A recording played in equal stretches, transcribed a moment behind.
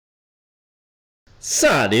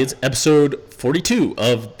So, it's episode 42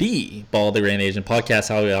 of the Ball the Grand Asian podcast.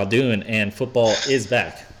 How are y'all doing? And football is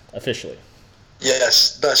back officially.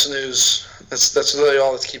 Yes, best news. That's really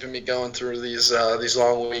all that's keeping me going through these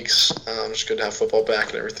long weeks. It's good to have football back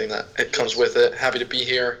and everything that it comes with it. Happy to be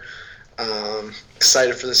here.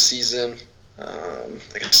 Excited for the season.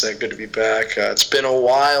 Like I said, good to be back. It's been a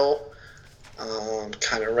while.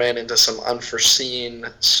 Kind of ran into some unforeseen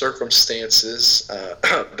circumstances.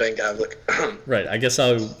 Ben Gavlik. Right. I guess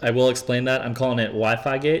I will explain that. I'm calling it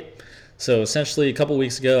Wi-Fi Gate. So essentially, a couple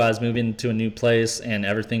weeks ago, I was moving to a new place, and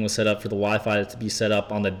everything was set up for the Wi-Fi to be set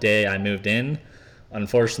up on the day I moved in.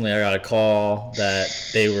 Unfortunately, I got a call that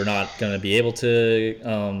they were not going to be able to,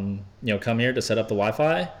 come here to set up the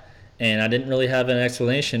Wi-Fi, and I didn't really have an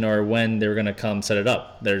explanation or when they were going to come set it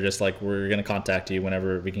up. They're just like, we're going to contact you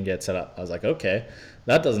whenever we can get set up. I was like, okay,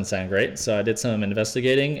 that doesn't sound great. So I did some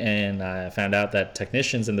investigating, and I found out that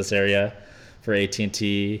technicians in this area for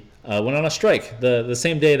AT&T went on a strike the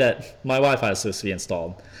same day that my Wi-Fi is supposed to be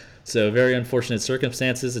installed. So very unfortunate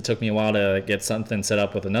circumstances. It took me a while to get something set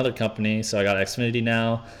up with another company. So I got Xfinity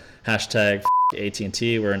now. Hashtag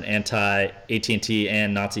AT&T. We're an anti-AT&T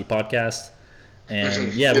and Nazi podcast.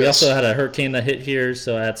 And yeah, we also had a hurricane that hit here,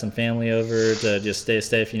 so I had some family over to just stay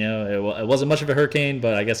safe. It wasn't much of a hurricane,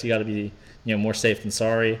 but I guess you got to be more safe than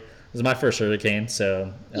sorry. It was my first hurricane,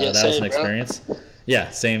 so that was an experience. Bro.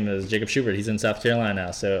 Yeah, same as Jacob Schubert. He's in South Carolina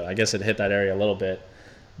now, so I guess it hit that area a little bit.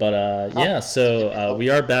 But we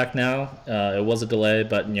are back now. It was a delay,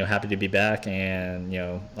 but happy to be back, and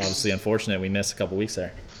obviously unfortunate we missed a couple weeks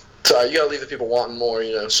there. So you gotta leave the people wanting more,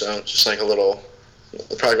 So just like a little,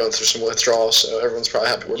 they're probably going through some withdrawals, so everyone's probably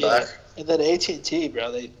happy we're back. And then AT&T,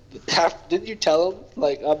 bro, didn't you tell them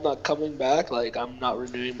like I'm not coming back, like I'm not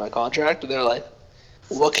renewing my contract? And they're like,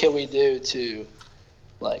 what can we do to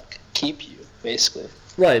like keep you? Basically.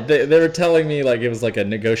 Right. They were telling me like it was like a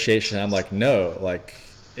negotiation. I'm like, no, like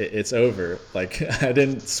it's over. Like I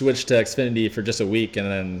didn't switch to Xfinity for just a week and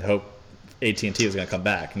then hope AT&T was going to come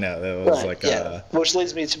back. No, it was which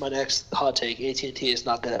leads me to my next hot take. AT&T is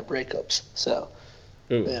not good at breakups. So.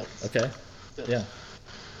 Ooh. Yeah. Okay. Yeah.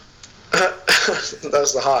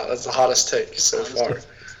 That's the hottest take so far.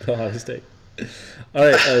 The hottest take. All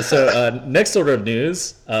right, so next order of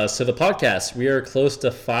news. So the podcast, we are close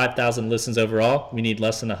to 5,000 listens overall. We need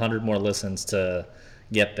less than 100 more listens to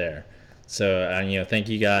get there. So, thank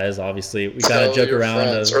you guys. Obviously, we got to joke around.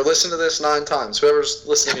 Or listen to this 9 times. Whoever's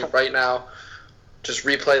listening right now, just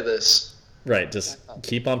replay this. Right, just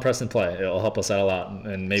keep on pressing play. It'll help us out a lot,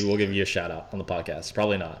 and maybe we'll give you a shout-out on the podcast.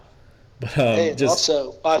 Probably not. But,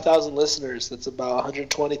 also, 5,000 listeners. That's about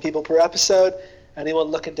 120 people per episode. Anyone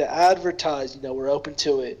looking to advertise, we're open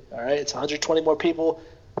to it. All right, it's 120 more people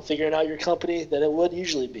figuring out your company than it would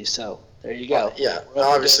usually be. So there you go.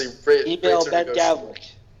 Obviously, email Ben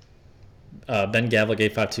Gavlik. Ben Gavlik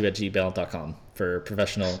 852@gmail.com for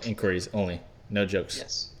professional inquiries only. No jokes.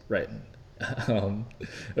 Yes. Right.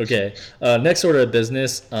 Okay. Next order of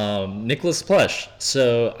business. Nicholas Plush.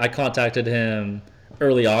 So I contacted him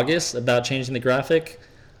early August about changing the graphic.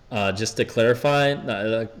 Just to clarify,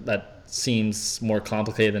 that seems more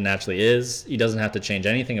complicated than it actually is. He doesn't have to change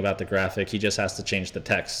anything about the graphic. He just has to change the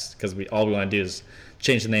text because all we want to do is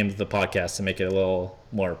change the name of the podcast to make it a little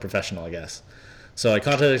more professional, I guess. So I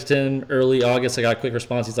contacted him early August. I got a quick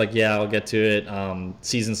response. He's like, yeah, I'll get to it.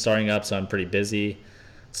 Season's starting up, so I'm pretty busy.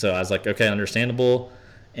 So I was like, okay, understandable.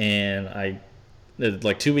 And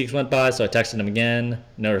like 2 weeks went by, so I texted him again,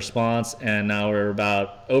 no response, and now we're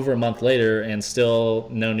about over a month later, and still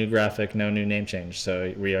no new graphic, no new name change.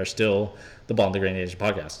 So we are still the Ball the Grand Asian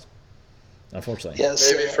podcast, unfortunately.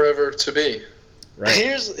 Yes, maybe forever to be. Right.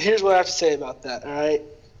 Here's what I have to say about that. All right,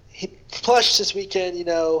 Plush this weekend.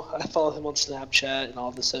 I follow him on Snapchat and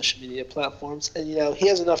all the social media platforms, and he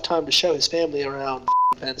has enough time to show his family around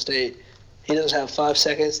Penn State. He doesn't have 5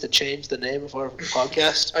 seconds to change the name of our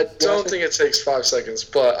podcast. I don't think it takes 5 seconds,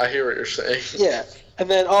 but I hear what you're saying. Yeah. And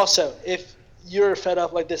then also, if you're fed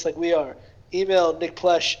up like this, like we are, email Nick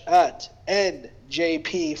Plush at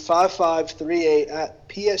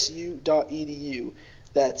njp5538@psu.edu.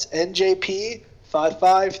 That's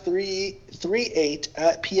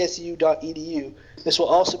njp55338@psu.edu. This will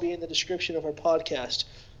also be in the description of our podcast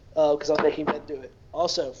because I'm making Ben do it.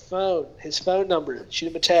 Also, his phone number, shoot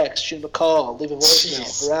him a text, shoot him a call, leave a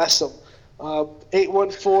voicemail, harass him.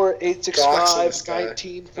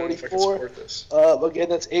 814-865-1944. Again,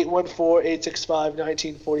 that's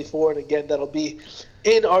 814-865-1944. And again, that'll be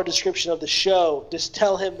in our description of the show. Just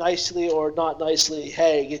tell him nicely or not nicely,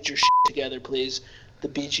 hey, get your shit together, please. the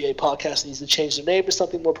BGA podcast needs to change their name to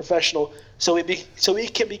something more professional, so we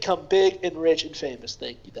can become big and rich and famous.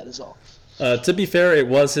 Thank you. That is all. To be fair, it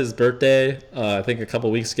was his birthday, I think a couple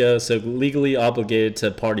weeks ago, so legally obligated to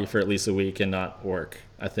party for at least a week and not work,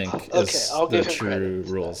 I think, is I'll the give him true credit.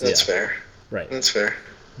 rules. That's fair. Right. That's fair.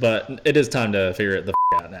 But it is time to figure it the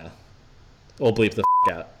out now. We'll bleep the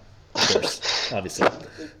out, of course, obviously.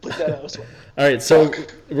 Put that out as well. All right, so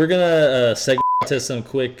we're going to segue into some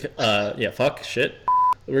quick, We're going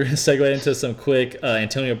to segue into some quick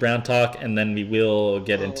Antonio Brown talk, and then we will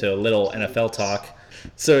get into a little NFL talk.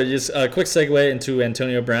 So just a quick segue into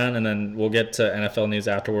Antonio Brown, and then we'll get to NFL news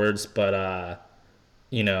afterwards. But,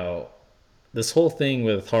 this whole thing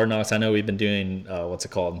with Hard Knocks, I know we've been doing,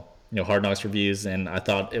 Hard Knocks reviews, and I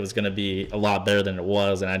thought it was going to be a lot better than it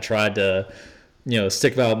was. And I tried to,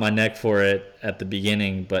 stick out my neck for it at the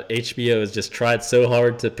beginning. But HBO has just tried so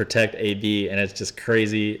hard to protect AB, and it's just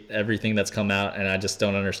crazy, everything that's come out. And I just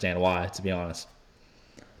don't understand why, to be honest.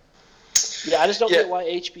 Yeah, I just don't get why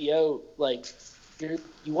HBO,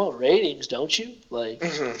 you want ratings, don't you? I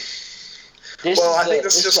think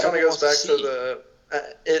this just kind of goes back to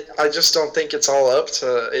I just don't think it's all up to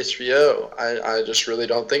HBO. I just really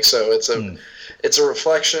don't think so. It's a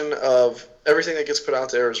reflection of everything that gets put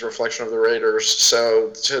out there is a reflection of the Raiders.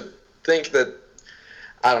 So to think that,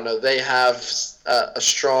 I don't know, they have a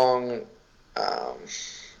strong,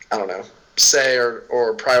 say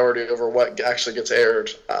or priority over what actually gets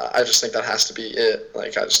aired, I just think that has to be it. I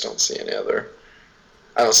just don't see any other.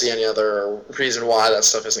 I don't see any other reason why that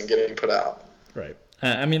stuff isn't getting put out. Right.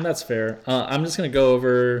 I mean, that's fair. I'm just going to go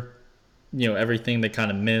over, everything they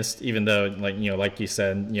kind of missed, even though, like you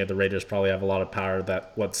said, the Raiders probably have a lot of power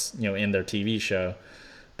that what's, in their TV show.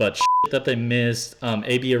 But that they missed,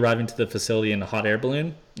 AB arriving to the facility in a hot air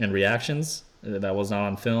balloon and reactions. That was not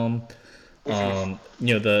on film.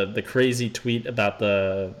 The crazy tweet about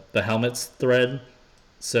the helmets thread.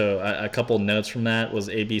 So a couple notes from that was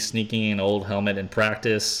AB sneaking an old helmet in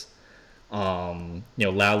practice,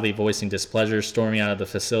 loudly voicing displeasure, storming out of the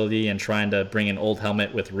facility, and trying to bring an old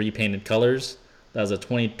helmet with repainted colors. That was a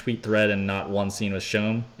 20-tweet thread, and not one scene was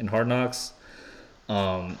shown in Hard Knocks.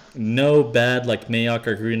 No bad Mayock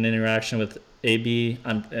or Gruden interaction with AB.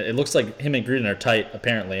 It looks like him and Gruden are tight,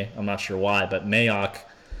 apparently. I'm not sure why, but Mayock,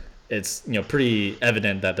 it's pretty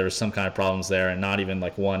evident that there's some kind of problems there, and not even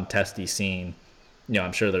one testy scene.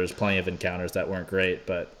 I'm sure there's plenty of encounters that weren't great,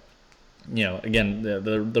 but again,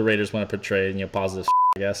 the Raiders want to portray positive,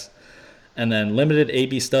 I guess. And then limited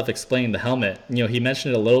AB stuff explaining the helmet. He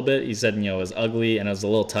mentioned it a little bit. He said it was ugly and it was a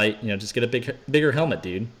little tight. Just get a bigger helmet,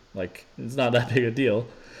 dude. It's not that big a deal.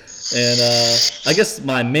 And I guess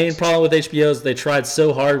my main problem with HBO is they tried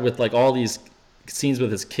so hard with all these scenes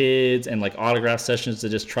with his kids and autograph sessions to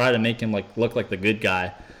just try to make him look like the good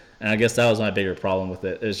guy. And I guess that was my bigger problem with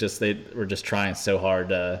it. It's just they were just trying so hard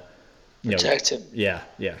to protect him. Yeah,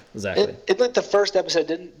 exactly. In the first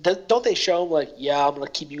episode, don't they show him I'm gonna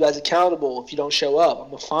keep you guys accountable if you don't show up.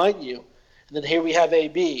 I'm gonna fine you. And then here we have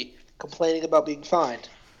AB complaining about being fined,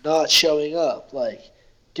 not showing up.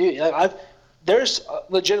 Dude, there's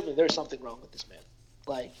legitimately there's something wrong with this man.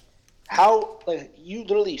 How you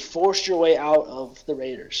literally forced your way out of the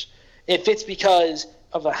Raiders. If it's because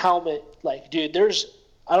of a helmet, dude,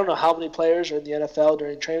 I don't know how many players are in the NFL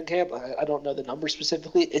during training camp. I don't know the number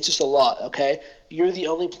specifically. It's just a lot, okay? You're the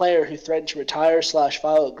only player who threatened to retire /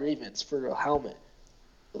 file a grievance for a helmet.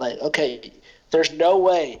 Okay, there's no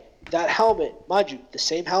way that helmet, mind you, the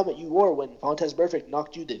same helmet you wore when Vontaze Burfict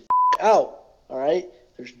knocked you the out, all right?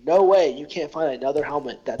 There's no way you can't find another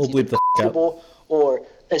helmet that's either comfortable or,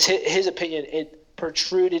 as his opinion, it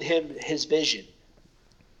protruded his vision.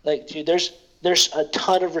 Dude, there's a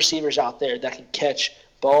ton of receivers out there that can catch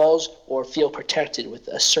balls or feel protected with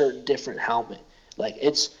a certain different helmet.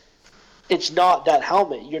 It's not that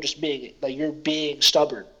helmet. You're just being you're being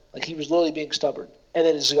stubborn. He was literally being stubborn, and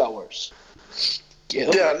then it just got worse.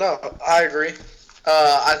 Yeah, no, I agree.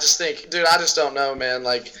 I just think, dude, I just don't know, man.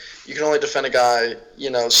 You can only defend a guy,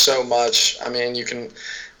 so much. I mean, you can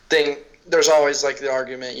think. There's always the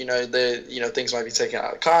argument, things might be taken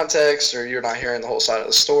out of context, or you're not hearing the whole side of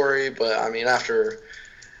the story. But I mean, after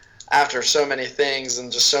so many things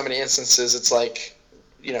and just so many instances, it's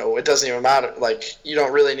it doesn't even matter. You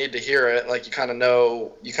don't really need to hear it. You kind of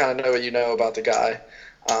know what you know about the guy.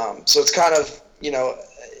 So it's kind of,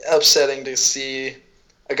 upsetting to see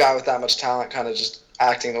a guy with that much talent kind of just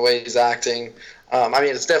acting the way he's acting. I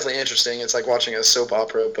mean, it's definitely interesting. It's like watching a soap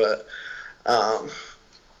opera, but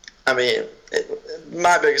I mean,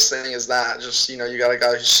 my biggest thing is that just, you got a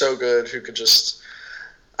guy who's so good who could just,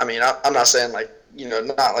 I mean, I'm not saying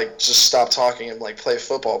not like just stop talking and like play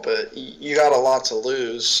football, but you got a lot to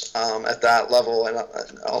lose at that level and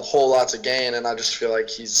a whole lot to gain. And I just feel like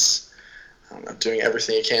he's, I don't know, doing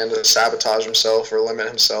everything he can to sabotage himself or limit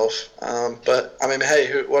himself. But I mean,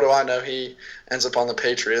 hey, what do I know? He ends up on the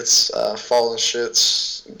Patriots, falling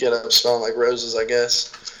shits, get up smelling like roses, I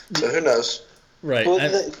guess. So who knows? Right. Well,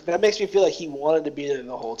 that makes me feel like he wanted to be there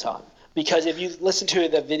the whole time. Because if you listen to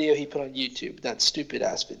the video he put on YouTube, that stupid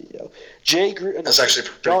ass video, Jay Gruden. That's actually a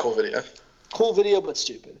pretty cool video. Cool video, but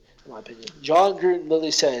stupid, in my opinion. John Gruden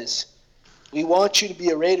literally says, "We want you to be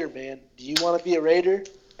a Raider, man. Do you want to be a Raider?"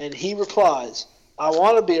 And he replies, "I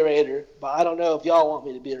want to be a Raider, but I don't know if y'all want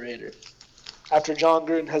me to be a Raider." After John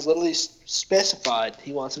Gruden has literally specified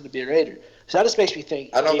he wants him to be a Raider. So that just makes me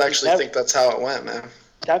think. I don't actually think that's how it went, man.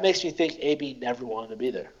 That makes me think AB never wanted to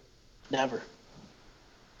be there. Never.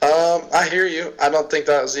 I hear you. I don't think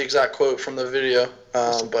that was the exact quote from the video,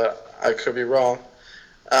 but I could be wrong.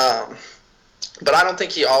 But I don't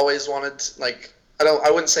think he always wanted, like,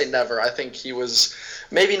 I wouldn't say never. I think he was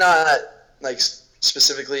maybe not, like,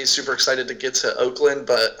 specifically super excited to get to Oakland,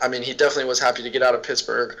 but, I mean, he definitely was happy to get out of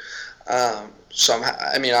Pittsburgh. I'm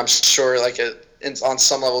sure, like, on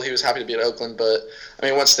some level he was happy to be at Oakland, but, I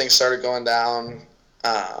mean, once things started going down,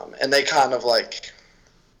 and they kind of, like,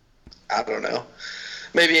 I don't know.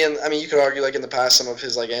 Maybe you could argue like in the past some of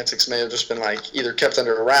his like antics may have just been like either kept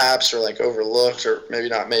under wraps or like overlooked or maybe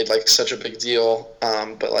not made like such a big deal.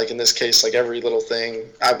 But like in this case, like every little thing,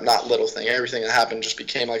 everything that happened just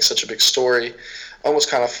became like such a big story.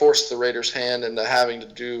 Almost kind of forced the Raiders' hand into having to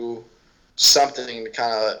do something to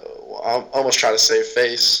kind of almost try to save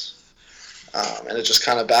face, and it just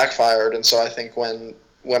kind of backfired. And so I think when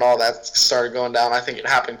all that started going down, I think it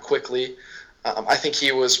happened quickly.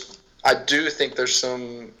 I do think there's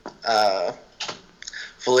some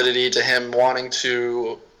validity to him wanting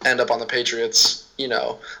to end up on the Patriots,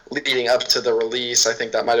 leading up to the release. I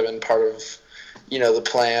think that might have been part of, the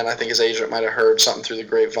plan. I think his agent might have heard something through the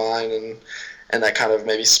grapevine and that kind of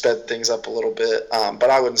maybe sped things up a little bit. But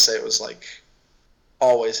I wouldn't say it was like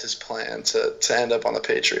always his plan to end up on the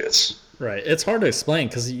Patriots. Right. It's hard to explain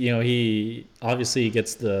because, he obviously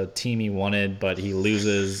gets the team he wanted, but he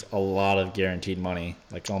loses a lot of guaranteed money,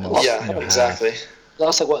 like almost. Yeah, exactly.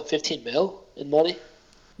 Lost like what, 15 mil in money?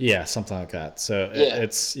 Yeah, something like that. So Yeah.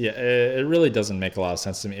 it really doesn't make a lot of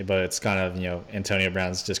sense to me, but it's kind of, Antonio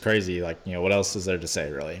Brown's just crazy. Like, what else is there to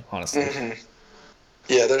say, really, honestly? Mm-hmm.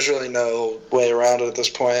 Yeah, there's really no way around it at this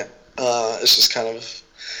point. It's just kind of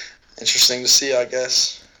interesting to see, I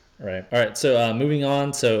guess. Right. All right. So moving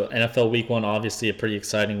on. So NFL Week 1, obviously a pretty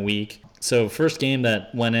exciting week. So first game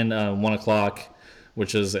that went in 1 o'clock,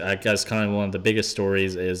 which is I guess kind of one of the biggest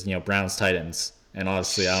stories, is Browns Titans. And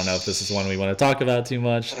obviously, I don't know if this is one we want to talk about too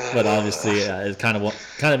much, but obviously it kind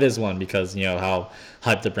of is one because how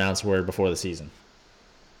hyped the Browns were before the season.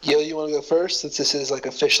 Gil, you want to go first since this is like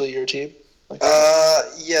officially your team?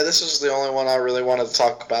 Yeah, this is the only one I really wanted to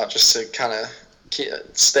talk about just to kind of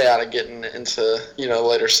stay out of getting into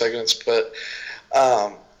later segments, but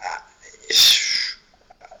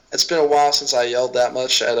it's been a while since I yelled that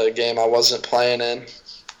much at a game I wasn't playing in.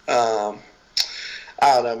 I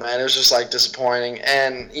don't know, man. It was just like disappointing,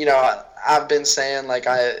 and I've been saying like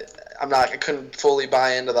I couldn't fully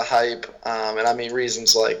buy into the hype, and I mean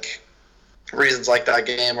reasons like that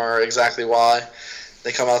game are exactly why.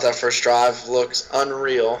 They come out that first drive, looked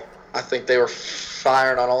unreal. I think they were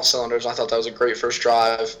firing on all cylinders. I thought that was a great first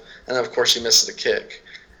drive. And then, of course, he missed the kick.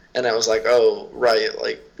 And it was like, oh, right,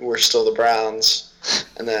 like, we're still the Browns.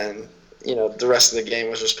 And then, the rest of the game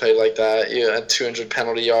was just played like that. You had 200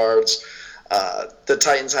 penalty yards. The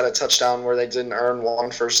Titans had a touchdown where they didn't earn one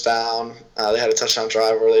first down. They had a touchdown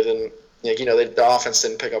drive where they didn't, the offense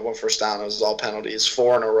didn't pick up one first down. It was all penalties,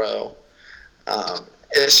 4 in a row.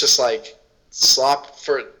 It's just like slop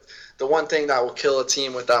for – the one thing that will kill a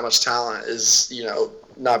team with that much talent is,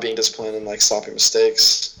 not being disciplined and like sloppy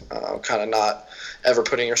mistakes, kind of not ever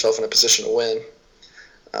putting yourself in a position to win.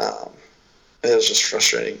 It was just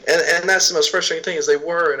frustrating. And that's the most frustrating thing is they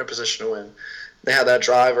were in a position to win. They had that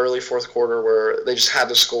drive early fourth quarter where they just had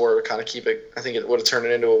to score to kind of keep it. I think it would have turned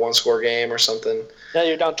it into a one-score game or something. Now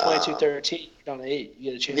you're down 22-13. You're down 8.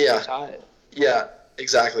 You get a chance to tie it. Yeah,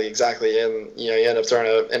 exactly. And, you end up throwing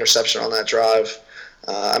an interception on that drive.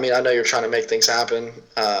 I know you're trying to make things happen,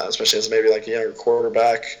 especially as maybe like a younger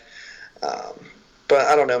quarterback. But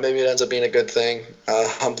I don't know. Maybe it ends up being a good thing,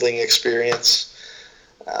 humbling experience.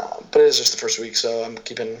 But it is just the first week, so I'm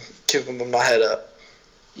keeping my head up.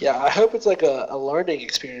 Yeah, I hope it's like a learning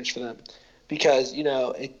experience for them because,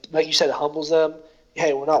 like you said, it humbles them.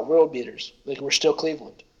 Hey, we're not world beaters. Like, we're still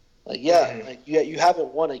Cleveland. Like, yeah, like you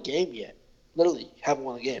haven't won a game yet. Literally, you haven't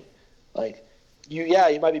won a game. Like, you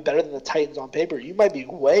might be better than the Titans on paper. You might be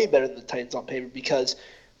way better than the Titans on paper because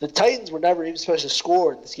the Titans were never even supposed to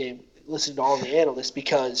score in this game, listening to all the analysts,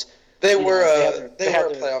 because they you were know, they were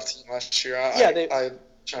a playoff team last year. I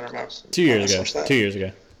trying to remember. 2 years ago. 2 years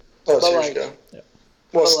ago. Oh, But, 2 years like- ago. Yeah.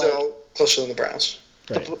 Well, but, still closer than the Browns.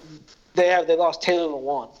 Right. They lost Taylor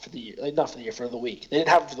Lewan for the year, like, not for the year, for the week. They didn't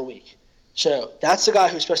have him for the week. So that's the guy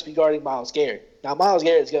who's supposed to be guarding Myles Garrett. Now Myles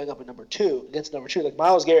Garrett is going up at number 2 against number 2. Like,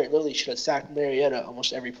 Myles Garrett literally should have sacked Mariota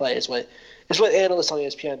almost every play. Is what analysts on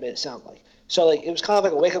ESPN made it sound like. So like it was kind of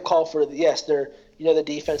like a wake up call for they're the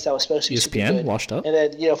defense that was supposed to be super ESPN good. washed up. And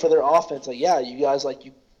then for their offense, like you guys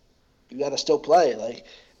you got to still play. Like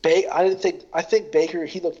I think Baker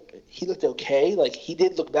he looked okay. Like he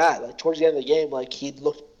did look bad. Like towards the end of the game, like he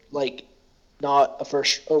looked like not a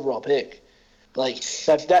first overall pick. Like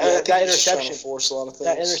that interception, force a lot of things.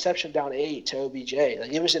 that interception down 8 to OBJ.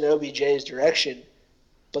 Like it was in OBJ's direction,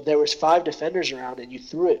 but there was 5 defenders around, and you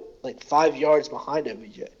threw it like 5 yards behind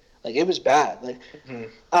OBJ. Like it was bad. Like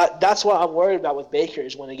that's what I'm worried about with Baker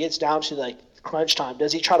is when it gets down to like crunch time.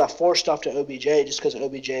 Does he try to force stuff to OBJ just because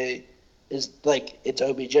OBJ is like it's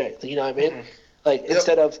OBJ? You know what I mean? Mm-hmm. Like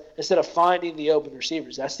instead of finding the open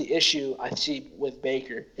receivers, that's the issue I see with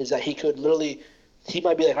Baker is that he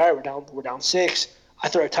might be like, all right, we're down 6. I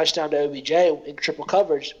throw a touchdown to OBJ in triple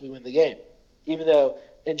coverage, we win the game. Even though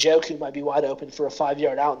Njoku might be wide open for a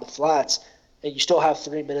 5-yard out in the flats, and you still have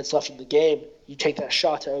 3 minutes left in the game, you take that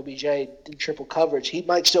shot to OBJ in triple coverage, he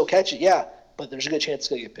might still catch it, but there's a good chance it's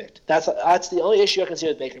going to get picked. That's the only issue I can see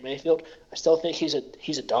with Baker Mayfield. I still think he's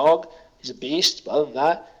a dog, he's a beast, but other than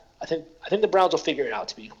that, I think the Browns will figure it out,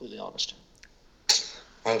 to be completely honest.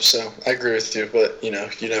 I hope so. I agree with you, but you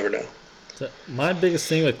never know. So my biggest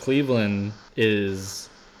thing with Cleveland is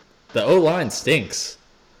the O-line stinks.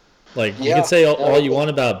 Like, you can say all you want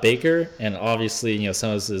about Baker, and obviously,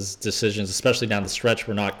 some of his decisions, especially down the stretch,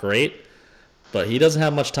 were not great. But he doesn't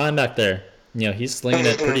have much time back there. He's slinging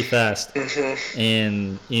it pretty fast.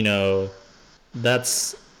 And,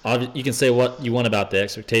 that's – you can say what you want about the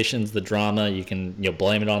expectations, the drama. You can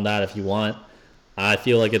blame it on that if you want. I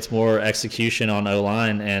feel like it's more execution on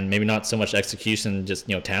O-line and maybe not so much execution, just,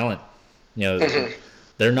 talent.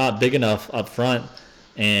 They're not big enough up front.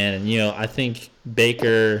 And, I think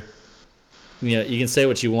Baker – you can say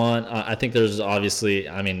what you want. I think there's obviously,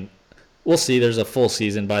 we'll see. There's a full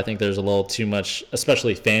season, but I think there's a little too much,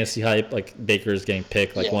 especially fantasy hype. Like Baker's getting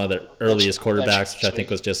picked like one of the earliest quarterbacks, which I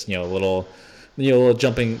think was just a little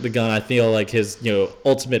jumping the gun. I feel like his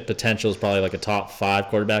ultimate potential is probably like a top 5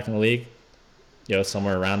 quarterback in the league,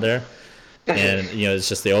 somewhere around there. And it's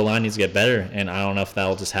just the O-line needs to get better, and I don't know if that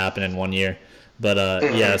will just happen in 1 year.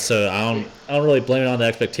 But so I don't really blame it on the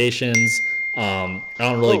expectations. I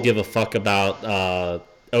don't really give a fuck about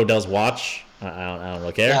Odell's watch. I don't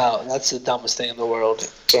really care. No, that's the dumbest thing in the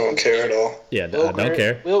world. Don't care at all. Yeah, I don't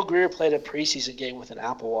care. Will Greer played a preseason game with an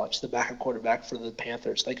Apple Watch, the backup quarterback for the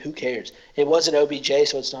Panthers. Like, who cares? It wasn't OBJ,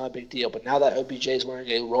 so it's not a big deal. But now that OBJ is wearing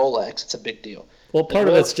a Rolex, it's a big deal. Well, part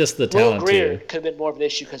of it's just the talent, Will Greer too. could have been more of an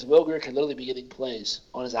issue because Will Greer could literally be getting plays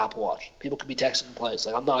on his Apple Watch. People could be texting him plays.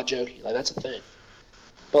 Like, I'm not joking. Like, that's a thing.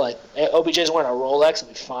 But, like, OBJ is wearing a Rolex, and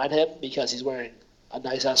we find him because he's wearing a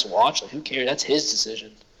nice-ass watch. Like, who cares? That's his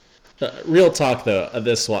decision. Real talk, though,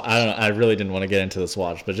 this watch, I really didn't want to get into this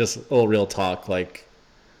watch, but just a little real talk. Like,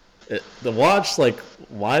 the watch, like,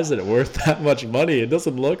 why is it worth that much money? It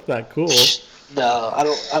doesn't look that cool. No, I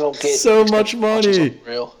don't get so much money.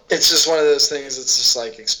 Real. It's just one of those things that's just,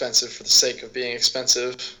 like, expensive for the sake of being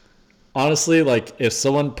expensive. Honestly, like, if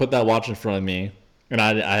someone put that watch in front of me, and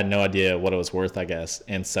I had no idea what it was worth, I guess,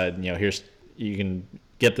 and said, you can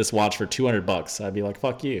get this watch for $200, I'd be like,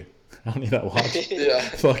 fuck you. I don't need that watch. Yeah.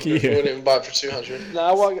 Fuck you. You wouldn't even buy it for $200.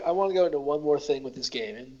 Now, I want to go into one more thing with this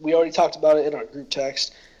game, and we already talked about it in our group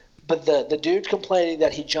text. But the dude complaining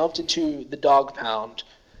that he jumped into the dog pound,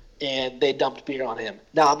 and they dumped beer on him.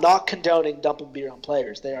 Now, I'm not condoning dumping beer on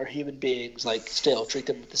players. They are human beings. Like, still treat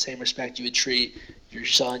them with the same respect you would treat your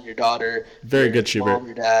son, your daughter, Very your good, Schubert. mom,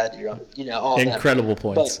 your dad, all that. Incredible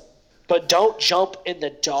points. But don't jump in the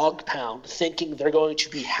dog pound thinking they're going to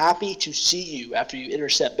be happy to see you after you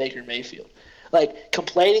intercept Baker Mayfield. Like,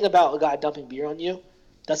 complaining about a guy dumping beer on you,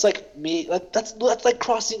 that's like me. That's like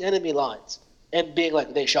crossing enemy lines and being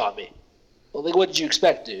like, they shot me. Well, like, what did you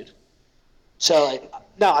expect, dude? So, like,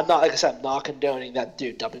 no, I'm not, like I said, I'm not condoning that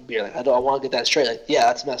dude dumping beer. Like, I want to get that straight. Like, yeah,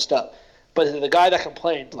 that's messed up. But the guy that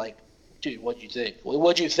complained, like, dude, what do you think?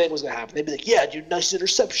 What do you think was going to happen? They'd be like, yeah, dude, nice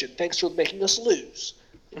interception. Thanks for making us lose.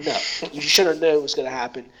 No, you should have known it was going to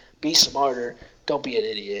happen. Be smarter. Don't be an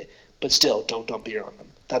idiot. but still, don't dump beer on them.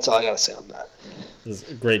 That's all I gotta say on that. This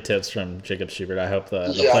is great tips from Jacob Schubert. I hope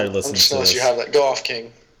the Yeah, player I'm listens just to gonna let this. you have that. Go off,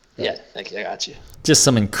 King. Yeah, thank you. I got you. Just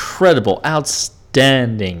some incredible,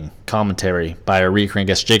 outstanding commentary by our recurring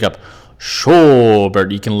guest, Jacob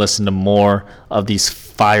Schubert. You can listen to more of these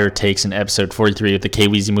fire takes in episode 43 of the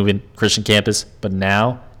K-Weezy Movement Christian Campus. But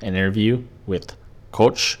now, an interview with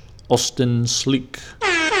Coach Austin Sleek.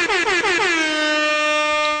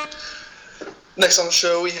 Next on the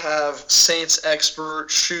show, we have Saints expert,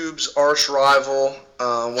 Shub's arch rival,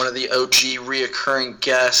 one of the OG reoccurring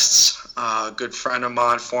guests, good friend of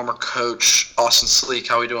mine, former coach, Austin Sleek.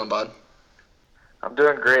 How are we doing, bud? I'm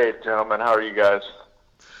doing great, gentlemen. How are you guys?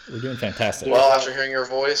 We're doing fantastic. Well, after hearing your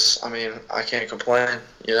voice, I mean, I can't complain.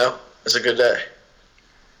 You know, it's a good day.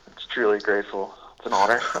 It's truly grateful. It's an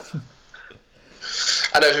honor.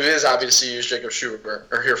 I know who is happy to see you is Jacob Schubert,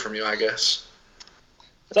 or hear from you, I guess.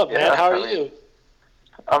 What's up, man? Yeah, How are I mean- you?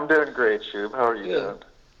 I'm doing great, Shub. How are you doing?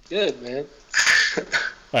 Good, man. All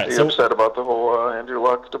right, Are you so upset about the whole Andrew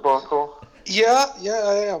Luck debacle? Yeah,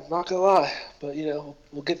 I am. Not gonna lie, but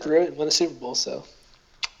we'll get through it and win a Super Bowl. So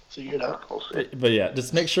figure it out. We'll see. but yeah,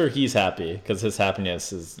 just make sure he's happy because his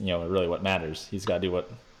happiness is really what matters. He's got to do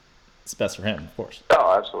what's best for him, of course.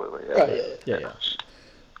 Oh, absolutely. Yeah. Right, yeah. Yeah.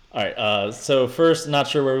 All right. So first, not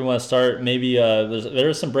sure where we want to start. Maybe there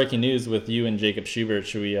is some breaking news with you and Jacob Schubert.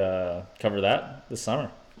 Should we cover that this summer?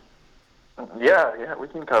 Yeah, we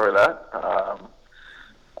can cover that.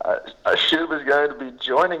 Shub is going to be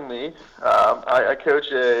joining me. I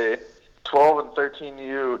coach a 12 and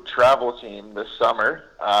 13U travel team this summer,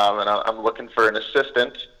 and I'm looking for an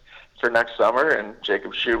assistant for next summer. And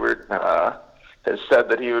Jacob Schubert has said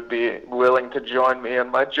that he would be willing to join me on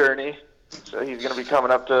my journey. So he's going to be coming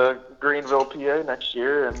up to Greenville, PA next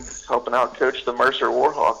year and helping out coach the Mercer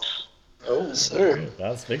Warhawks. Oh, Sir.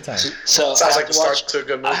 That's big time. So sounds like the start to a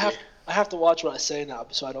good movie. I have to watch what I say now,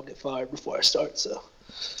 so I don't get fired before I start. So.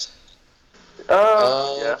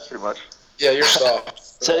 Yeah, pretty much. Yeah, you're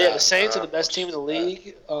soft. So yeah, the Saints are the best team in the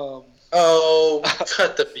league. Oh,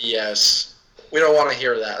 cut the BS. We don't want to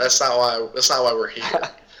hear that. That's not why we're here.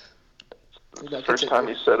 First time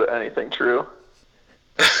you said anything true.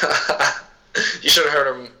 You should have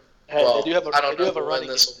heard him. Hey, Well, they do have a, I don't they do know have a when running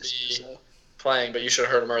this will game, be so. playing, but you should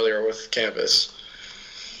have heard him earlier with Campus.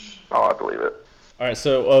 Oh, I believe it. All right.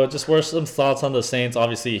 So just what are some thoughts on the Saints?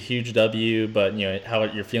 Obviously, a huge W, but how are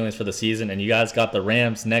your feelings for the season? And you guys got the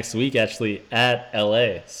Rams next week, actually at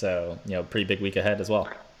LA. So pretty big week ahead as well.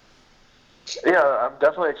 Yeah, I'm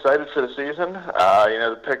definitely excited for the season.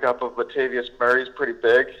 The pickup of Latavius Murray is pretty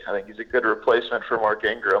big. I think he's a good replacement for Mark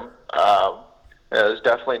Ingram. It was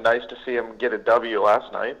definitely nice to see him get a W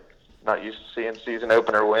last night. Not used to seeing season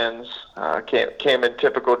opener wins. Came in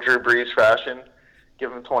typical Drew Brees fashion.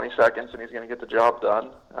 Give him 20 seconds and he's going to get the job done.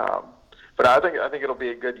 But I think it'll be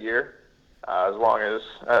a good year as long as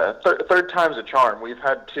third time's a charm. We've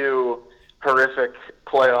had two horrific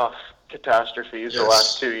playoff catastrophes the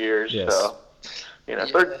last 2 years. Yes. So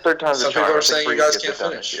third time's Some a charm. people are I think saying we you guys can get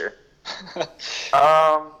can't this done this finish.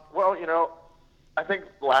 year. Well, I think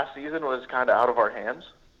last season was kind of out of our hands.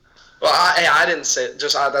 Well, I didn't say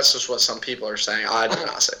that's just what some people are saying. I did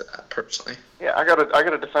not say that personally. Yeah, I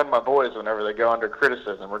gotta defend my boys whenever they go under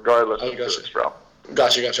criticism, regardless of who gotcha. it's from.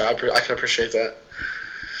 Gotcha. I can appreciate that.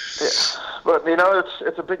 Yeah, but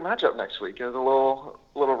it's a big matchup next week. It's a little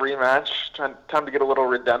rematch. Time to get a little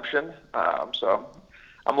redemption. So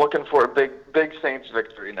I'm looking for a big Saints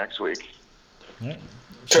victory next week. Yeah.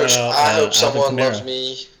 Coach, Shout out, I hope Alvin someone Kamara. loves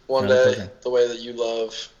me one Round of day program. the way that you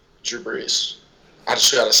love Drew Brees. I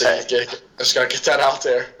just gotta say, I just gotta get that out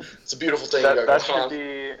there. It's a beautiful thing.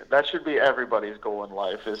 That should be everybody's goal in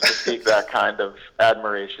life, is to seek that kind of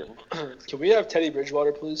admiration. Can we have Teddy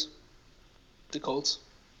Bridgewater, please? The Colts.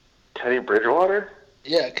 Teddy Bridgewater?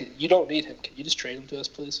 Yeah, you don't need him. Can you just trade him to us,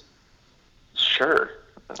 please? Sure.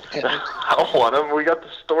 Okay. I don't want him. We got the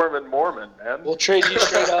Storm and Mormon, man. We'll trade you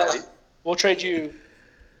straight up. We'll trade you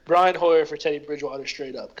Brian Hoyer for Teddy Bridgewater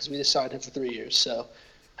straight up because we just signed him for 3 years. So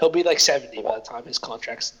he'll be like 70 by the time his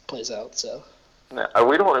contract plays out. So No,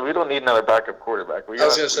 we don't need another backup quarterback. I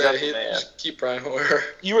was gonna say, keep Brian Hoyer.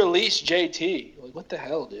 you release JT. Like, what the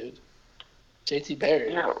hell, dude? JT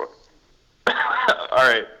Barrett. Yeah. All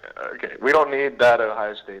right. Okay. We don't need that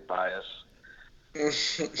Ohio State bias.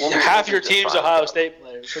 Half your team's Ohio State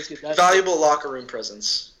players. Let's get that. Valuable locker room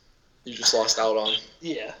presence. You just lost out on.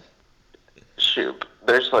 Yeah. Shoot.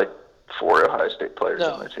 There's like 4 Ohio State players on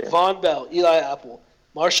No. their team. Von Bell, Eli Apple,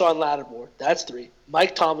 Marshawn Lattimore. That's 3.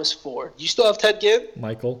 Mike Thomas, 4. You still have Ted Ginn?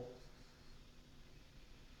 Michael.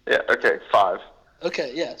 Yeah. Okay. 5.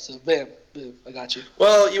 Okay, yeah. So bam, boom, I got you.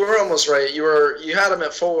 Well, you were almost right. You had him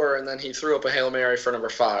at 4, and then he threw up a Hail Mary for number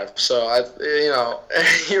 5. So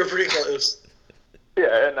you were pretty close.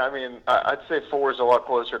 Yeah, and I mean, I'd say 4 is a lot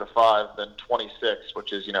closer to 5 than 26,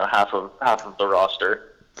 which is half of the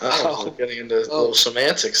roster. Oh, we're getting into a little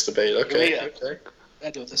semantics debate. Okay, okay.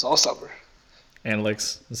 I deal with this all summer.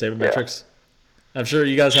 Analytics, sabermetrics. I'm sure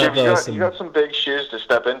you guys have you got some big shoes to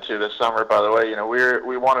step into this summer. By the way,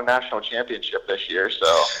 we won a national championship this year, so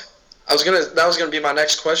that was gonna be my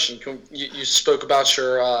next question. You spoke about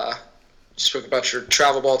your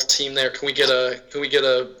travel ball team there. Can we get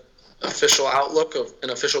a official outlook of an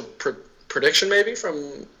official prediction maybe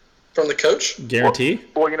from the coach? Guarantee?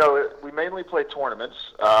 Well, we mainly play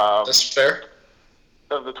tournaments. That's fair.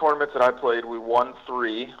 Of the tournaments that I played, we won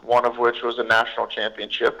 3, one of which was a national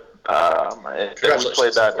championship. And we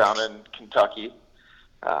played that down in Kentucky.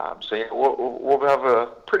 We'll have a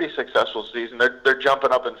pretty successful season. They're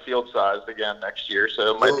jumping up in field size again next year,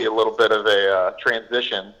 so it might be a little bit of a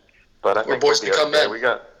transition. But I think boys become men.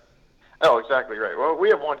 Exactly right. Well, we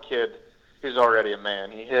have one kid who's already a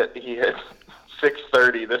man. He hit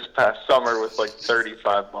 630 this past summer with like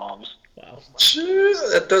 35 bombs. Wow.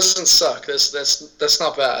 That doesn't suck. That's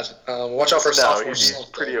not bad. Watch out for sophomore. He's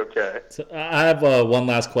pretty okay. So I have one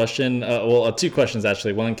last question. 2 questions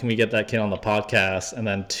actually. One, can we get that kid on the podcast? And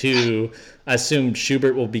then 2, I assume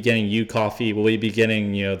Schubert will be getting you coffee. Will he be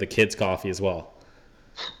getting the kids coffee as well?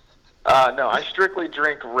 No, I strictly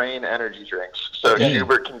drink Reign energy drinks, so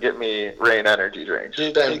Schubert can get me Reign energy drinks.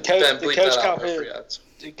 Dude,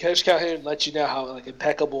 Coach Calhoun let you know how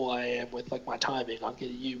impeccable I am with my timing on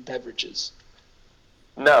getting you beverages.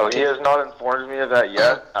 No, he has not informed me of that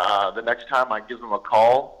yet. The next time I give him a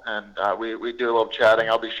call and we do a little chatting,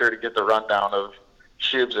 I'll be sure to get the rundown of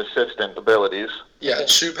Shub's assistant abilities. Yeah,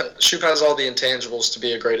 Shub has all the intangibles to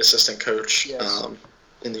be a great assistant coach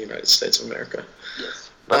in the United States of America.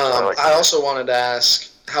 Yes. I also wanted to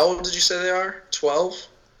ask, how old did you say they are? 12?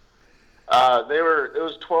 It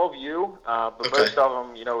was 12U, but most of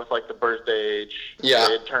them, with the birthday age, they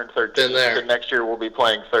had turned 13. Been there. So next year we'll be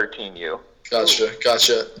playing 13U. Gotcha.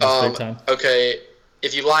 Okay,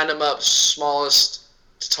 if you line them up smallest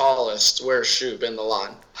to tallest, where's Shub in the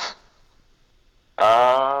line?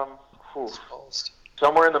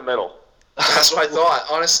 Somewhere in the middle. That's what I thought.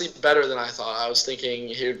 Honestly, better than I thought. I was thinking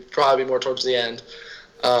he'd probably be more towards the end.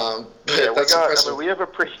 But that's impressive. We have a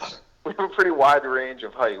pretty wide range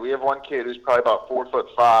of height. We have one kid who's probably about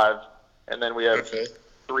 4'5", and then we have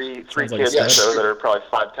three kids that are probably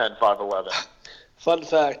 5'10", 5'11". Fun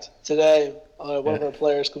fact: today, one of our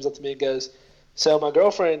players comes up to me and goes, "So my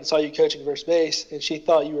girlfriend saw you coaching first base, and she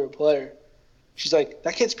thought you were a player." She's like,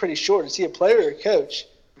 "That kid's pretty short. Is he a player or a coach?"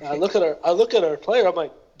 And I look at our player. I'm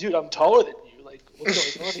like, "Dude, I'm taller than you.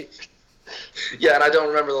 What's going on here?" Yeah, and I don't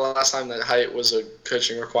remember the last time that height was a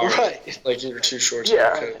coaching requirement. Right. You were too short.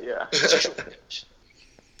 Yeah. I don't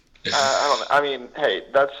know. I mean, hey,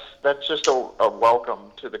 that's just a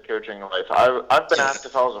welcome to the coaching life. I've been asked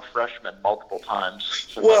if I was a freshman multiple times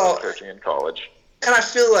since I've been coaching in college. And I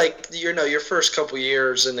feel like your first couple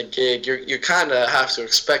years in the gig, you kind of have to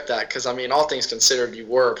expect that because all things considered, you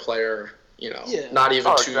were a player. Not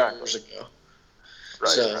even 2 years ago.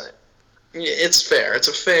 Right. It's fair. It's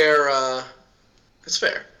fair.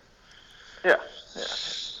 Yeah.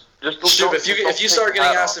 Just if you start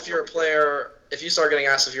getting asked if you're a player. If you start getting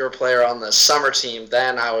asked if you're a player on the summer team,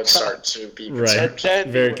 then I would start to be concerned. Right.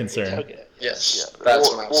 Very concerned. Okay. Yes. Yeah.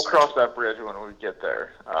 We'll cross that bridge when we get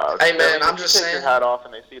there. Hey man, I'm just saying. Take your hat off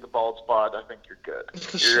and they see the bald spot. I think you're good.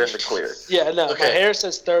 You're in the clear. Yeah. No. Okay. My hair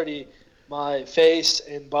says 30. My face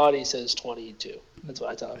and body says 22. That's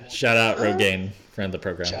what I tell him. Shout out Rogaine, friend of the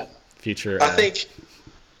program. Future. I think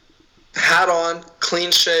hat on, clean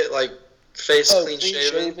shave, face clean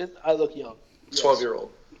shaven. I look young.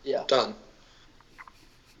 12-year-old. Yeah. Done.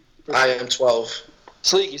 I am 12.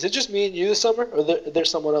 Sleek, is it just me and you this summer, or there's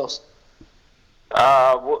someone else?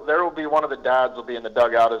 There will be one of the dads will be in the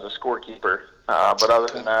dugout as a scorekeeper. But other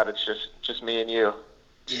than that, it's just me and you.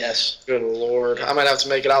 Yes. Good Lord. I might have to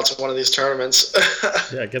make it out to one of these tournaments.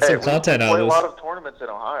 Yeah, get some content out of this. We play a lot of tournaments in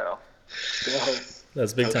Ohio. Yeah.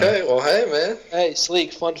 That's big time. Okay, well, hey, man. Hey,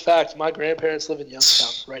 Sleek, fun fact. My grandparents live in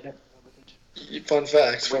Youngstown right now. Fun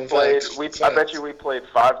fact. I bet you we played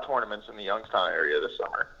 5 tournaments in the Youngstown area this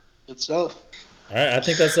summer. Good stuff. All right, I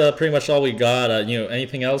think that's pretty much all we got.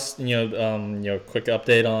 Anything else? Quick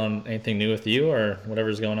update on anything new with you or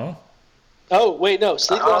whatever's going on. Oh wait, no,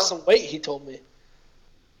 Sleek lost some weight. He told me.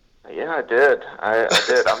 Yeah, I did. I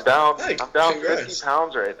did. I'm down. Hey, I'm down congrats. 50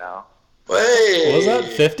 pounds right now. Hey. What was that?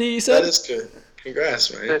 50? You said? That is good.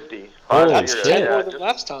 Congrats, man. 50. Holy That's shit. 10 more than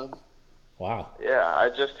last time. Wow. Yeah, I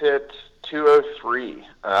just hit 203.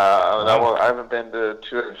 I haven't been to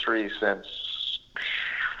 203 since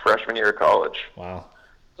freshman year of college. Wow.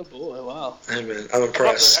 Oh boy, wow. Hey man, I'm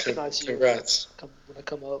impressed. Recognize you Congrats. when I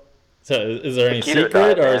come up. So is there any keto secret,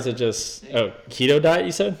 diet, or man. is it just keto diet?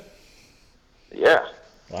 You said. Yeah,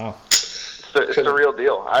 Wow. it's the real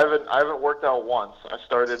deal. I haven't worked out once. I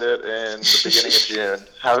started it in the beginning of June.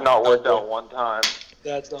 Have not worked out one time.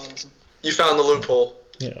 That's awesome. You found the loophole.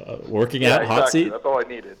 Yeah, working Yeah, out, hot exactly. seat. That's all I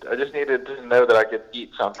needed. I just needed to know that I could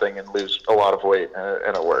eat something and lose a lot of weight,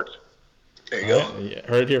 and it worked. There you go. Yeah,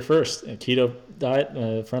 heard it here first. Keto diet,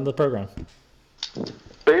 friend of the program.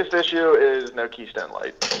 Biggest issue is no Keystone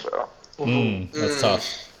Light. So That's tough.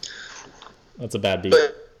 That's a bad beat.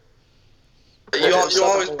 But you always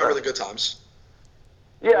remember the good times.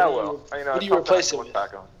 yeah, What do you sometimes replace it I look with?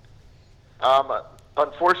 back on.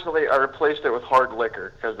 Unfortunately, I replaced it with hard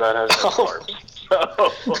liquor because that has no carbs. So,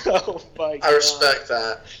 Oh my god. I respect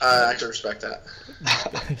that. I actually respect that.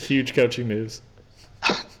 Huge coaching moves.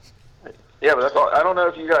 yeah, but that's all. I don't know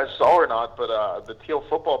if you guys saw or not, but the Teal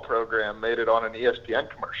football program made it on an ESPN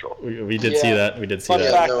commercial. We did see that. We did see Fun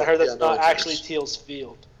that. fact, no- I heard that's yeah, no not one actually cares. Teal's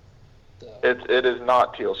field. So, It is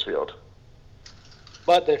not Teal's Field.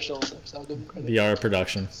 but they're still in there, so I'll give them credit. VR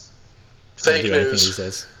production. Fake Do anything news. these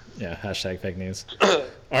days. Yeah, hashtag fake news. All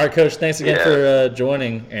right, Coach. Thanks again Yeah. for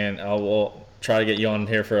joining, and we'll try to get you on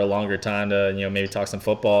here for a longer time to maybe talk some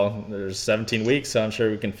football. There's 17 weeks, so I'm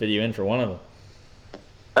sure we can fit you in for one of them.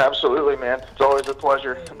 Absolutely, man. It's always a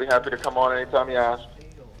pleasure. I'd be happy to come on anytime you ask.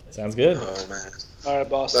 Sounds good. Oh man, All right,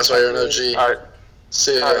 boss. that's why you're an OG. All right,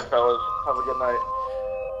 See ya. all right, fellas. Have a good night.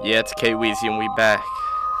 Yeah, it's K Weezy and we back.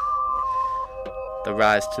 The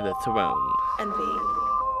rise to the throne. Envy.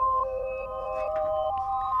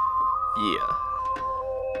 Yeah.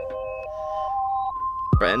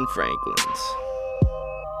 Ben Franklin's.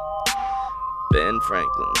 Ben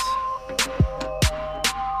Franklin's.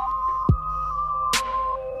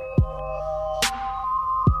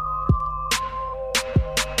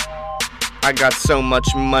 I got so much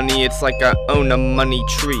money, it's like I own a money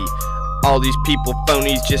tree. All these people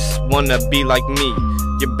phonies just wanna be like me.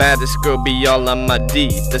 Your baddest girl be all on my D.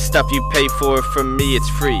 The stuff you pay for me, it's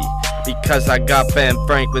free. Because I got Ben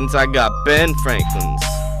Franklin's, I got Ben Franklin's.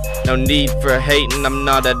 No need for hating, I'm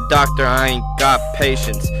not a doctor, I ain't got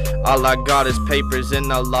patience. All I got is papers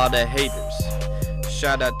and a lot of haters.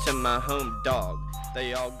 Shout out to my home dog,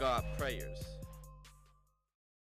 they all got prayers.